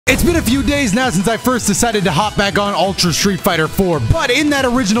It's been a few days now since I first decided to hop back on Ultra Street Fighter 4, but in that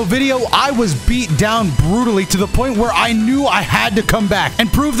original video, I was beat down brutally to the point where I knew I had to come back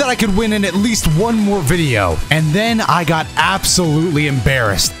and prove that I could win in at least one more video. And then I got absolutely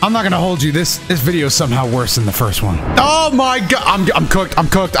embarrassed. I'm not gonna hold you, this video is somehow worse than the first one. Oh my god, I'm cooked,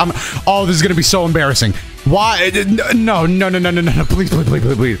 oh, this is gonna be so embarrassing. Why? No,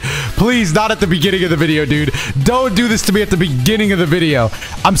 please, not at the beginning of the video, dude. Don't do this to me at the beginning of the video.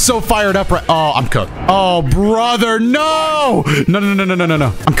 I'm so fired up right— oh, I'm cooked. Oh, brother, no!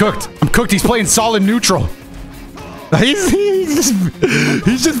 No. I'm cooked. He's playing solid neutral. He's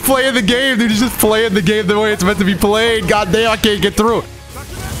just playing the game, dude. He's just playing the game the way it's meant to be played. God damn, I can't get through it.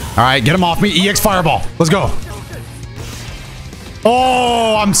 All right, get him off me. EX Fireball. Let's go.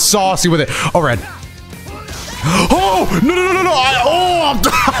 Oh, I'm saucy with it. Oh, red. Oh, no.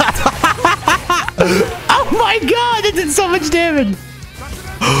 Oh my god, that did so much damage.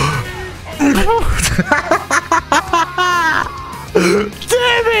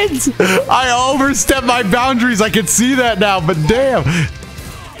 Damn it! I overstepped my boundaries. I can see that now, but damn.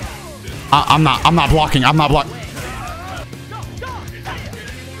 I'm not blocking.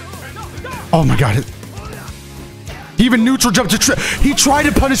 Oh my god. He even neutral jumped to he tried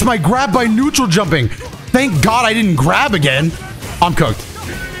to punish my grab by neutral jumping. Thank God I didn't grab again. I'm cooked.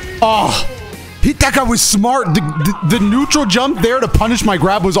 Oh, that guy was smart. The neutral jump there to punish my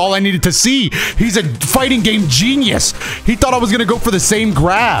grab was all I needed to see. He's a fighting game genius. He thought I was gonna go for the same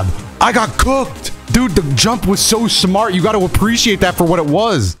grab. I got cooked. Dude, the jump was so smart. You got to appreciate that for what it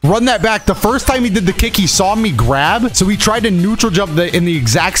was. Run that back. The first time he did the kick, he saw me grab, so he tried to neutral jump in the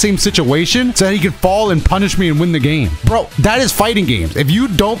exact same situation so that he could fall and punish me and win the game. Bro, that is fighting games. If you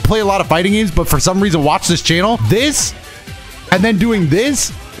don't play a lot of fighting games, but for some reason watch this channel, this and then doing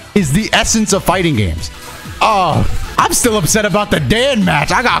this is the essence of fighting games. Oh, I'm still upset about the Dan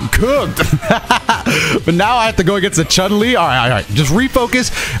match. I got cooked. But now I have to go against the Chun-Li. All right. Just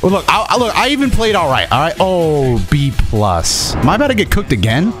refocus. Well, look, I even played all right. Oh, B+. Am I about to get cooked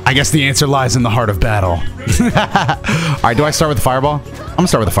again? I guess the answer lies in the heart of battle. All right, do I start with the fireball? I'm gonna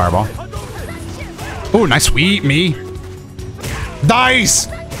start with the fireball. Oh, nice sweep, me. Nice.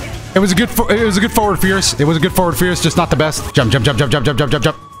 It was a good forward fierce. It was a good forward fierce, just not the best. Jump.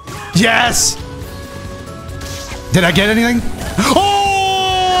 Yes. Did I get anything?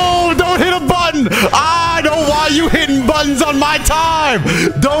 Oh, don't hit a button. I don't want you hitting buttons on my time.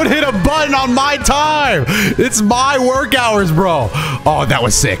 Don't hit a button on my time. It's my work hours, bro. Oh, that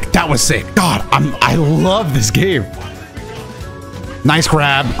was sick. God, I love this game. Nice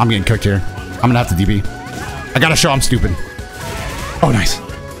grab. I'm getting cooked here. I'm gonna have to DB. I gotta show I'm stupid. Oh, nice.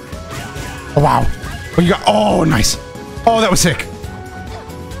 Oh, wow. Oh, you got— oh, nice. Oh, that was sick.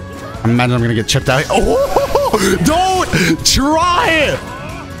 I imagine I'm gonna get chipped out. Oh, don't try it.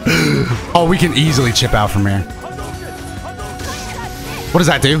 Oh, we can easily chip out from here. What does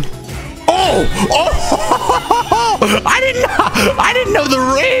that do? Oh, I didn't know the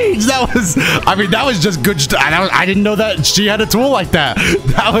range. That was just good. I didn't know that she had a tool like that.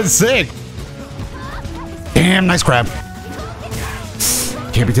 That was sick. Damn, nice grab.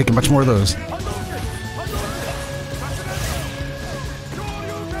 Can't be taking much more of those.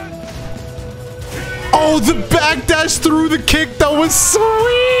 Oh, the backdash through the kick, that was sweet!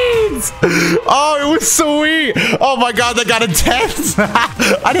 Oh, it was sweet! Oh my god, that got intense!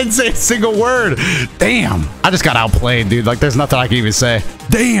 I didn't say a single word. Damn, I just got outplayed, dude. Like, there's nothing I can even say.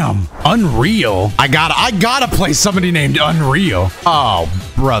 Damn, Unreal. I gotta play somebody named Unreal. Oh,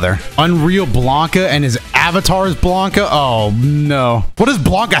 brother. Unreal Blanca and his avatar is Blanca? Oh, no. What does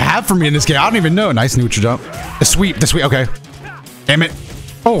Blanca have for me in this game? I don't even know. Nice neutral jump. The sweep, okay. Damn it.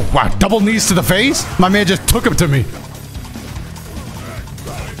 Oh, wow, double knees to the face? My man just took him to me.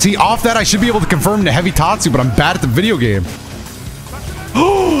 See, off that, I should be able to confirm the heavy Tatsu, but I'm bad at the video game.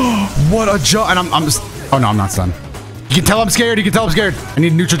 Oh, what a jump. And I'm just— oh, no, I'm not stunned. You can tell I'm scared. I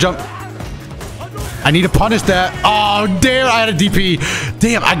need a neutral jump. I need to punish that. Oh, damn, I had a DP.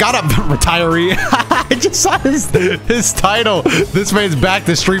 Damn, I got a retiree. I just saw his title. This man's back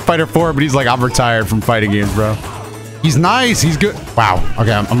to Street Fighter 4, but he's like, I'm retired from fighting games, bro. He's nice. He's good. Wow.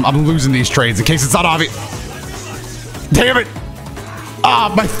 Okay, I'm losing these trades in case it's not obvious. Damn it.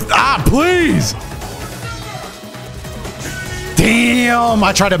 Please. Damn.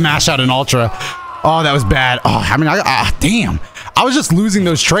 I tried to mash out an ultra. Oh, that was bad. Oh, I mean, damn. I was just losing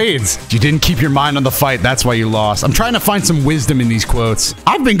those trades. You didn't keep your mind on the fight. That's why you lost. I'm trying to find some wisdom in these quotes.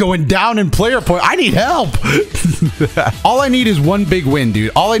 I've been going down in player point. I need help. All I need is one big win,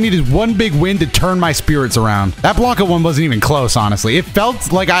 dude. All I need is one big win to turn my spirits around. That Blanca one wasn't even close, honestly. It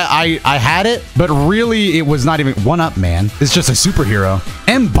felt like I had it, but really it was not even one up, man. It's just a superhero.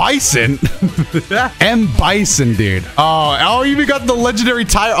 M. Bison. M. Bison, dude. Oh, you even got the legendary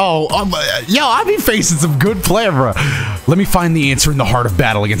tire. Yo, I be facing some good player, bro. Let me find the answer in the heart of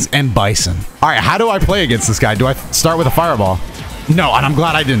battle against M. Bison. All right, how do I play against this guy? Do I start with a fireball? No, and I'm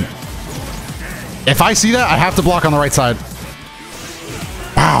glad I didn't. If I see that, I have to block on the right side.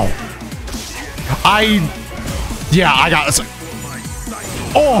 Wow. Yeah, I got this.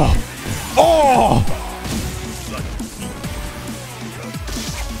 Oh.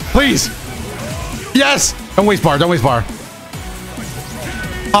 Please. Yes. Don't waste bar. Don't waste bar.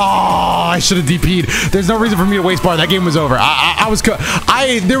 Oh, I should have DP'd. There's no reason for me to waste bar. That game was over.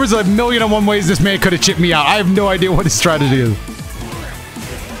 There was a million and one ways this man could have chipped me out. I have no idea what his strategy is.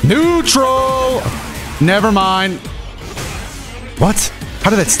 Neutral. Never mind. What? How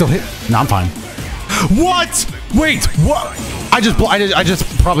did that still hit? No, I'm fine. What? Wait, what? I just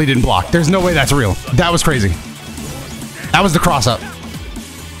probably didn't block. There's no way that's real. That was crazy. That was the cross up.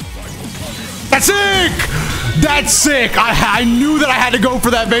 That's sick! That's sick! I knew that I had to go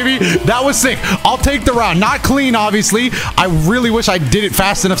for that, baby. That was sick. I'll take the round. Not clean, obviously. I really wish I did it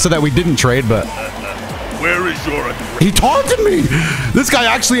fast enough so that we didn't trade, but... Where is your... He taunted me! This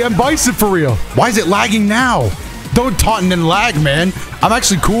guy actually M-Biced it for real. Why is it lagging now? Don't taunt and then lag, man. I'm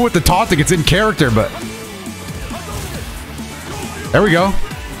actually cool with the taunting. It's in character, but... There we go.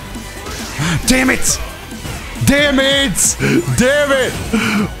 Damn it! Damn it! Damn it!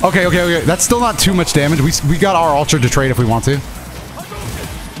 Okay. That's still not too much damage. We got our ultra to trade if we want to.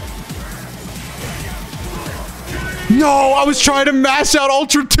 No, I was trying to mash out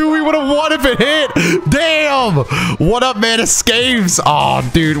ultra 2. We would have won if it hit. Damn! What up, man? Escapes. Oh,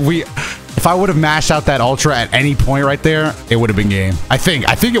 dude, if I would have mashed out that ultra at any point right there, it would have been game. I think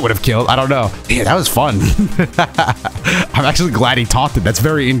it would have killed. I don't know. Yeah, that was fun. I'm actually glad he taunted. That's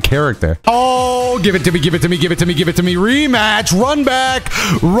very in character. Oh, give it to me, give it to me, give it to me, give it to me. Rematch,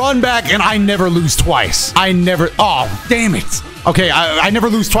 run back, and I never lose twice. Oh, damn it. Okay, I never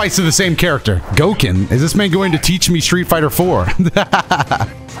lose twice to the same character. Goken, is this man going to teach me Street Fighter 4?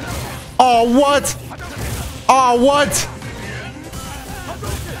 Oh, what? Oh, what?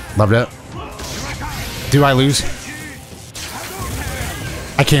 Loved it. Do I lose?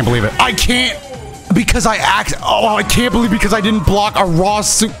 I can't believe it. I can't because I can't believe because I didn't block a raw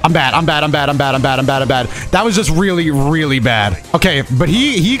suit. I'm bad. That was just really, really bad. Okay, but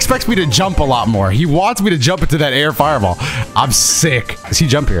he expects me to jump a lot more. He wants me to jump into that air fireball. I'm sick. Does he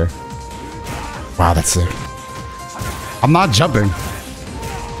jump here? Wow, that's sick. I'm not jumping.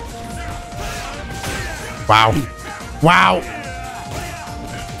 Wow. Wow,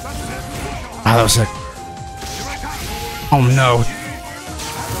 that was sick. Oh no.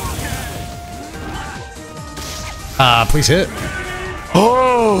 Please hit.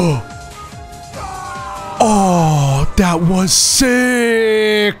 Oh, that was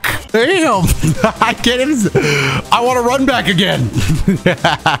sick. Damn. I can't even. I want to run back again.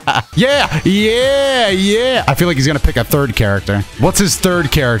 Yeah. I feel like he's gonna pick a third character. What's his third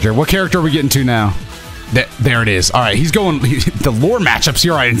character? What character are we getting to now? There it is. All right, he's going. The lore matchups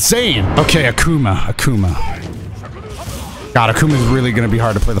here are insane. Okay, Akuma. God, Akuma's really gonna be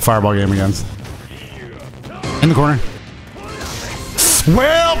hard to play the fireball game against. In the corner.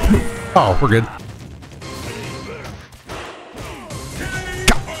 Well, oh, we're good.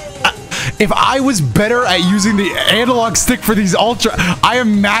 If I was better at using the analog stick for these ultra, I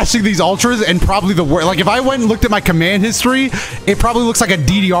am mashing these ultras and probably the worst. Like if I went and looked at my command history, it probably looks like a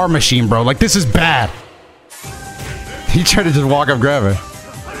DDR machine, bro. Like this is bad. He tried to just walk up, grab it.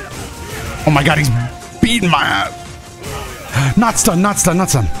 Oh my God, he's beating my ass. Not stun.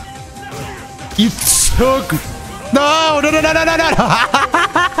 You took... No.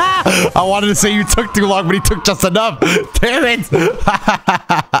 I wanted to say you took too long, but he took just enough. Damn it.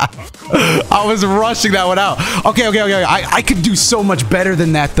 I was rushing that one out. Okay. I could do so much better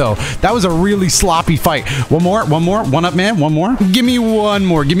than that, though. That was a really sloppy fight. One more. One up, man. One more. Give me one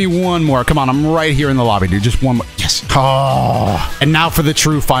more. Come on, I'm right here in the lobby, dude. Just one more. Yes. Oh. And now for the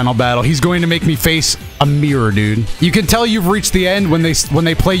true final battle. He's going to make me face a mirror, dude. You can tell you've reached the end when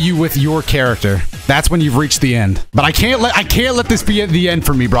they play you with your character. That's when you've reached the end. But I can't let this be the end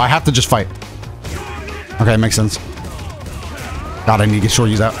for me, bro. I have to just fight. Okay, makes sense. God, I need to get short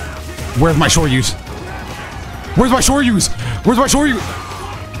use out. Where's my short use? Where's my short use?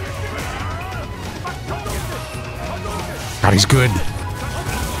 God, God, he's good.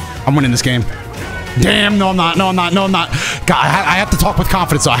 I'm winning this game. Damn, no, I'm not. No, I'm not. No, I'm not. God, I have to talk with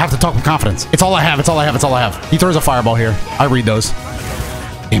confidence, though. I have to talk with confidence. It's all I have. It's all I have. It's all I have. He throws a fireball here. I read those.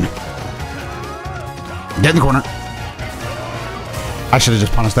 Damn it. Get in the corner. I should have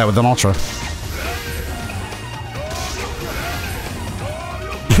just punished that with an ultra.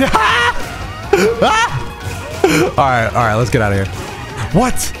 All right, let's get out of here.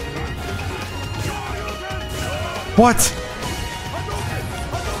 What? What?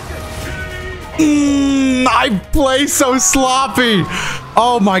 I play so sloppy.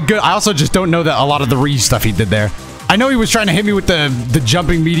 Oh my god. I also just don't know that a lot of the Ryu stuff he did there. I know he was trying to hit me with the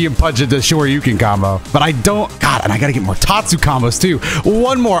jumping medium punch at the Shoryuken combo, but I don't. God, and I gotta get more Tatsu combos too.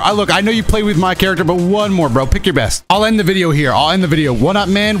 One more. Look, I know you play with my character, but one more, bro. Pick your best. I'll end the video here. I'll end the video. One up,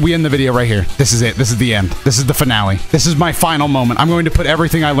 man. We end the video right here. This is it. This is the end. This is the finale. This is my final moment. I'm going to put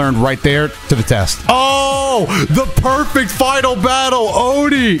everything I learned right there to the test. Oh, the perfect final battle,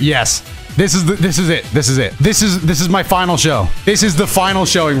 Oni. Yes. This is it. This is it. This is my final show. This is the final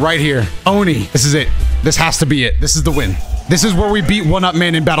showing right here. Oni. This is it. This has to be it. This is the win. This is where we beat One Up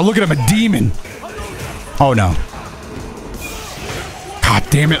Man in battle. Look at him, a demon. Oh no. God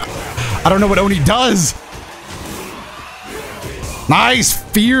damn it. I don't know what Oni does. Nice.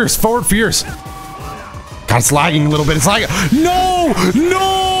 Fierce. Forward fierce. God, it's lagging a little bit. It's lagging. No!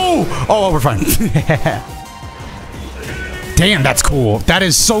 No! Oh, we're fine. Damn, that's cool. That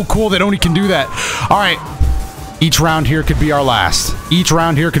is so cool that Oni can do that. All right. Each round here could be our last. Each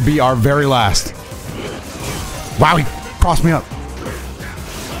round here could be our very last. Wow, he crossed me up.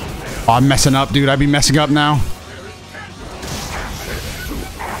 Oh, I'm messing up, dude. I'd be messing up now.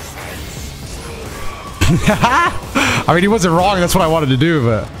 I mean, he wasn't wrong. That's what I wanted to do,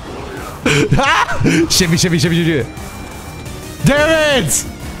 but... Shimmy, shimmy, shimmy, shimmy. Damn it!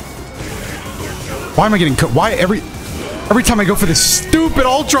 Why am I getting cooked? Why every time I go for this stupid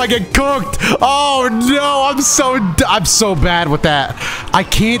ultra, I get cooked. Oh no, I'm so bad with that. I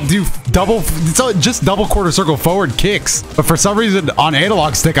can't do just double quarter circle forward kicks. But for some reason on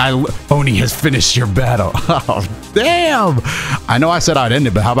analog stick, Oni has finished your battle. Oh damn! I know I said I'd end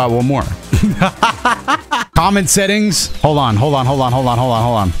it, but how about one more? Comment settings. Hold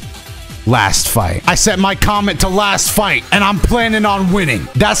on. Last fight. I set my comment to last fight, and I'm planning on winning.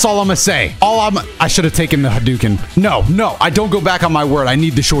 That's all I'm gonna say. I should have taken the Hadouken. No, I don't go back on my word. I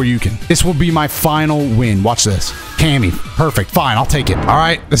need the Shoryuken. This will be my final win. Watch this. Cammy. Perfect. Fine, I'll take it. All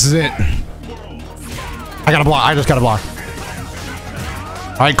right, this is it. I gotta block. I just gotta block.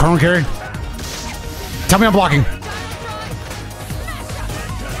 All right, Chrono Carry. Tell me I'm blocking.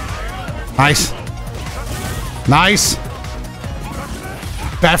 Nice. Nice.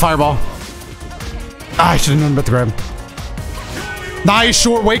 Bad fireball. I should have known about the grab. Nice,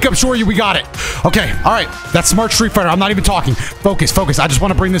 short. Wake up, Shoryu. We got it. Okay. All right. That's smart Street Fighter. I'm not even talking. Focus. I just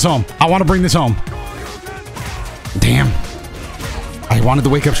want to bring this home. I want to bring this home. Damn. I wanted to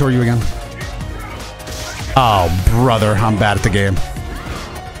wake up Shoryu again. Oh, brother. I'm bad at the game.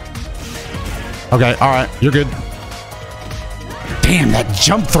 Okay. All right. You're good. Damn, that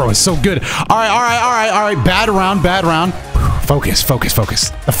jump throw is so good. All right. Bad round. Focus.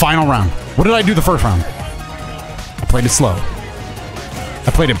 The final round. What did I do the first round? I played it slow.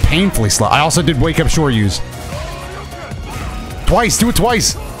 I played it painfully slow. I also did wake up Shoryus. Twice. Do it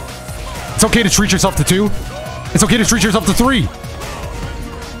twice. It's okay to treat yourself to 2. It's okay to treat yourself to 3.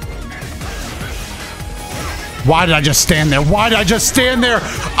 Why did I just stand there? You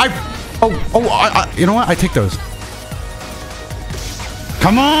know what? I take those.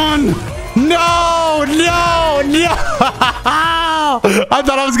 Come on! No! I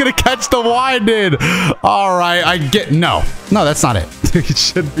thought I was gonna catch the winded. All right, I get no, that's not it. It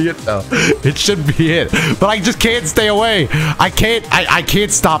should be it though. It should be it. But I just can't stay away. I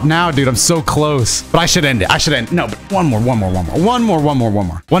can't stop now, dude. I'm so close. But I should end it. No, but one more.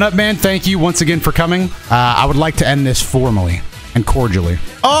 One Up Man, thank you once again for coming. I would like to end this formally and cordially.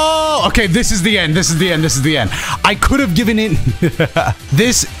 Oh, okay, this is the end. I could have given in.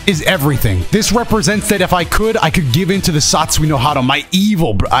 This is everything. This represents that if I could give in to the Satsui no Hado, my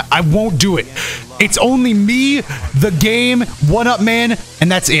evil, bro. I won't do it. It's only me, the game, One Up Man, and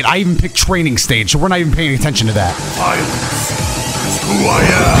that's it. I even picked training stage, so we're not even paying attention to that. Violence is who I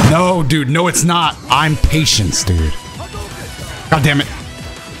am. No, dude, no, it's not. I'm patience, dude. God damn it.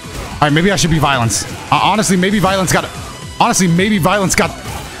 All right, maybe I should be violence. Honestly, maybe violence got...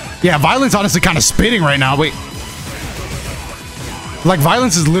 Yeah, violence honestly kind of spitting right now. Wait. Like,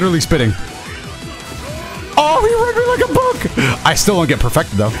 violence is literally spitting. Oh, he read me like a book. I still don't get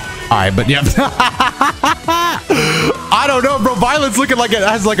perfected, though. All right, but yeah. I don't know, bro. Violet's looking like it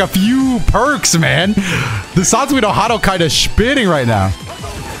has like a few perks, man. The Satsui no Hado kind of spinning right now.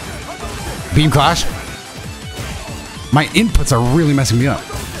 Beam Clash. My inputs are really messing me up.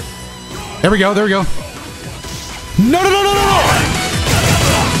 There we go. There we go. No, no, no, no, no, no.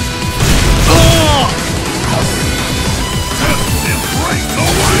 Oh!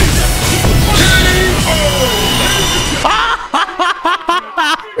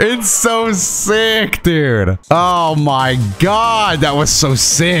 It's so sick, dude. Oh my god, that was so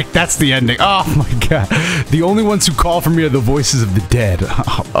sick. That's the ending. Oh my god. The only ones who call for me are the voices of the dead.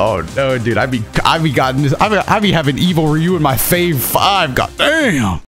 Oh no, dude. I be having evil Ryu in my fave 5. God damn.